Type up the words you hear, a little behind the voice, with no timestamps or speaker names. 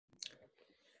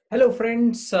Hello,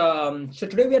 friends. So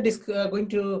today we are going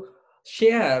to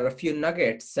share a few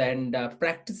nuggets and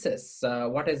practices.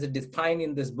 What is it defined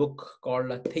in this book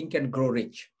called Think and Grow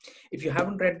Rich? If you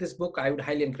haven't read this book, I would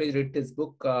highly encourage you to read this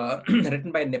book,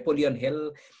 written by Nepoleon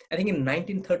Hill. I think in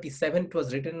 1937 it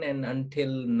was written, and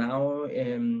until now, I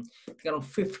think around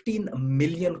 15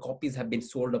 million copies have been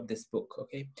sold of this book.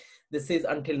 Okay, this is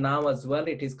until now as well.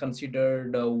 It is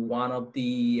considered one of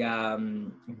the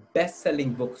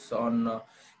best-selling books on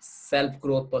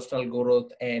self-growth, personal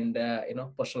growth, and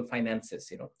personal finances.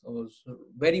 It was a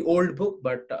very old book,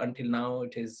 but until now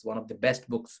it is one of the best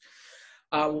books.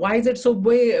 Why is it so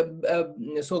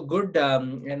good,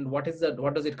 and what does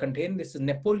it contain? This is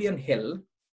Napoleon Hill.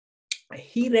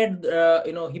 He read,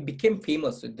 he became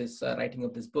famous with this writing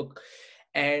of this book,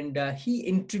 and he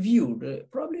interviewed,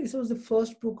 probably this was the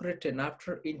first book written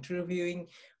after interviewing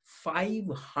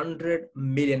 500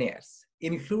 millionaires,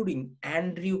 including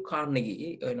Andrew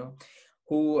Carnegie,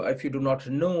 who, if you do not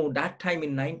know, that time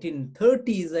in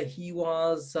 1930s, he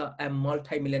was a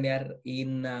multimillionaire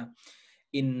in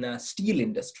steel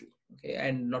industry. Okay,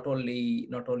 and not only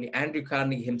Andrew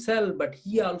Carnegie himself, but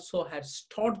he also has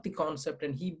taught the concept,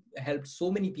 and he helped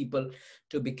so many people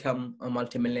to become a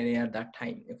multimillionaire at that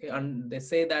time. Okay, and they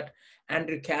say that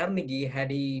Andrew Carnegie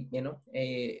had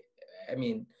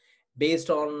based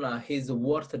on his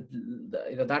worth at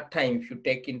that time, if you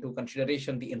take into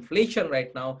consideration the inflation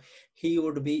right now, he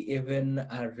would be even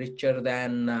richer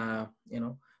than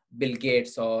Bill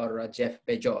Gates or Jeff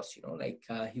Bezos.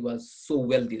 He was so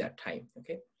wealthy that time.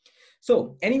 Okay.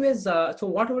 So anyways, so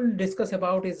what we'll discuss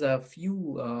about is a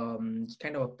few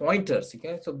kind of pointers.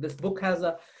 Okay, so this book has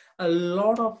a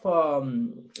lot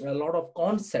of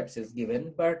concepts is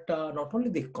given, but not only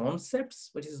the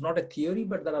concepts, which is not a theory,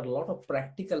 but there are a lot of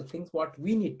practical things what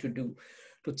we need to do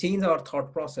to change our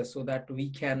thought process so that we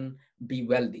can be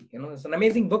wealthy. It's an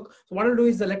amazing book. So what I'll do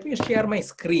is let me share my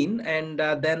screen, and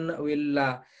then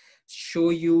we'll show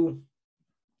you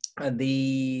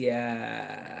the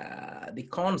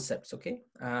concepts. Okay,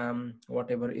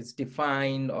 whatever is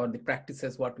defined, or the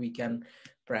practices what we can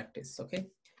practice. Okay,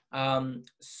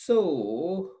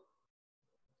 so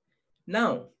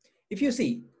now if you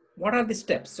see what are the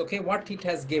steps, okay, what it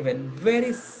has given,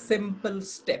 very simple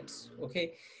steps.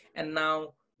 Okay, and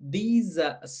now these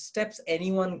steps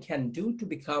anyone can do to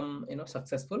become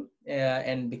successful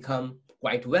and become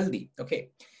quite wealthy. Okay,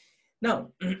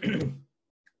 now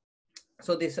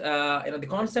so this the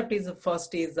concept is,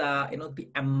 first is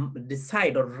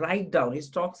decide or write down.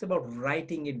 It talks about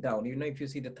writing it down. If you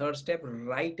see the third step,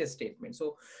 write a statement.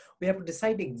 So we have to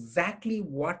decide exactly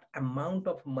what amount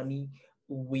of money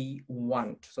we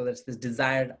want. So that's this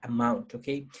desired amount.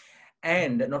 Okay,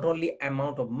 and not only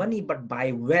amount of money, but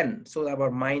by when. So our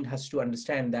mind has to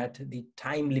understand that the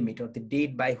time limit or the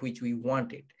date by which we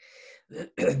want it.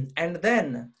 And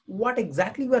then what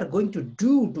exactly we are going to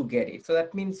do to get it. So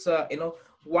that means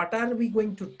what are we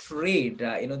going to trade,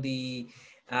 the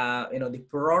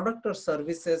product or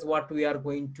services, what we are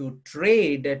going to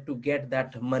trade to get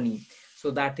that money.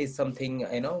 So that is something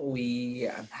we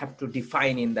have to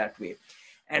define in that way.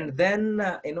 And then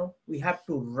we have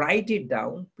to write it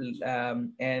down,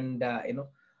 and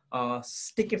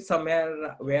stick it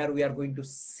somewhere where we are going to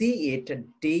see it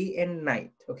day and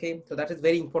night. Okay, so that is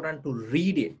very important, to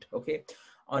read it, okay,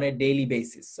 on a daily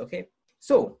basis. Okay,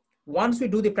 so once we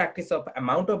do the practice of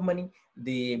amount of money,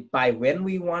 the by when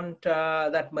we want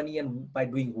that money, and by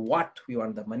doing what we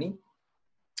want the money,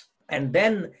 and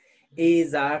then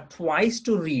is twice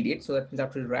to read it. So that means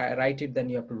after you write it, then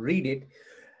you have to read it.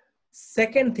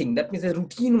 Second thing, that means a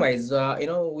routine wise,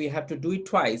 we have to do it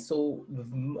twice. So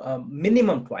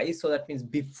minimum twice. So that means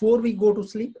before we go to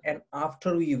sleep and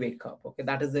after we wake up. Okay,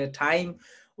 that is the time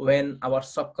when our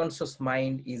subconscious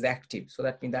mind is active. So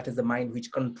that means that is the mind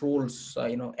which controls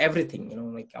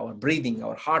everything, like our breathing,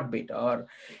 our heartbeat, our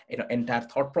entire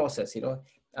thought process.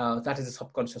 That is the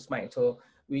subconscious mind. So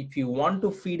if you want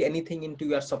to feed anything into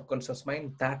your subconscious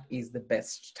mind, that is the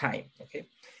best time. Okay,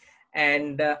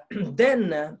 and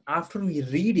then after we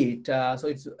read it, so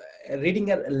it's reading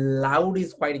it loud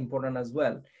is quite important as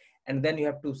well. And then you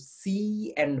have to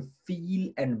see and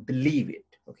feel and believe it.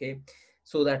 Okay,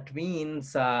 so that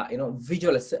means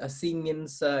visual. Seeing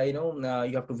means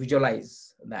you have to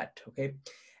visualize that. Okay,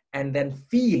 and then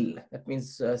feel, that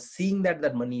means seeing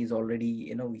that money is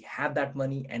already, we have that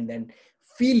money. And then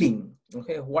feeling,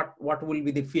 okay, what will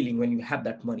be the feeling when you have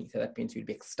that money. So that means you'll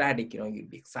be ecstatic, you'll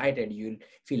be excited, you'll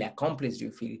feel accomplished,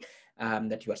 you feel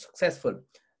that you are successful.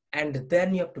 And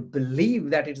then you have to believe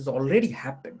that it has already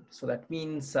happened. So that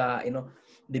means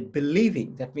the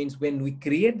believing, that means when we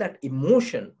create that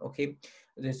emotion, okay,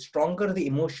 the stronger the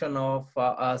emotion of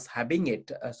us having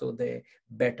it, so the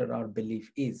better our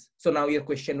belief is. So now your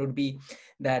question would be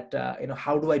that,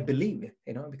 how do I believe,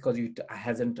 because it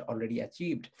hasn't already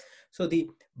achieved. So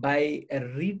by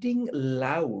reading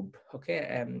loud,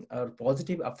 okay, or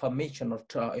positive affirmation,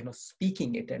 or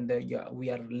speaking it, and yeah, we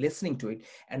are listening to it,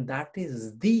 and that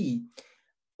is the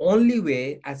only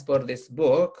way, as per this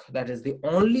book, that is the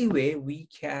only way we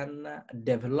can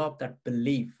develop that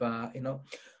belief,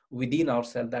 within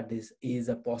ourselves, that this is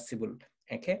a possible.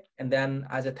 Okay, and then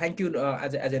as a thank you,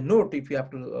 as a note, if you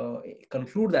have to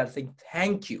conclude that saying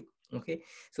thank you. Okay,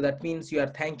 so that means you are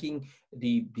thanking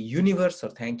the universe, or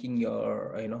thanking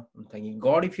your, thanking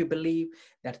God, if you believe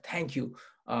that. Thank you,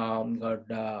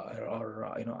 God, or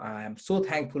I am so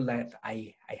thankful that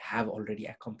I have already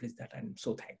accomplished that. I'm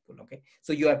so thankful. Okay,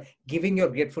 so you are giving your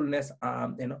gratefulness,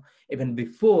 even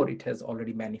before it has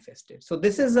already manifested. So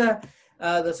this is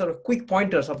the sort of quick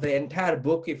pointers of the entire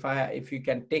book, if you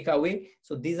can take away.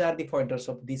 So these are the pointers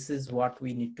of, this is what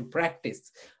we need to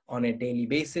practice on a daily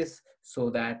basis,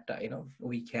 so that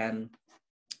we can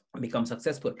become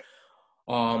successful,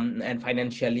 and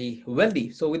financially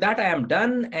wealthy. So with that, I am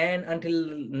done, and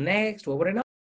until next, over and out.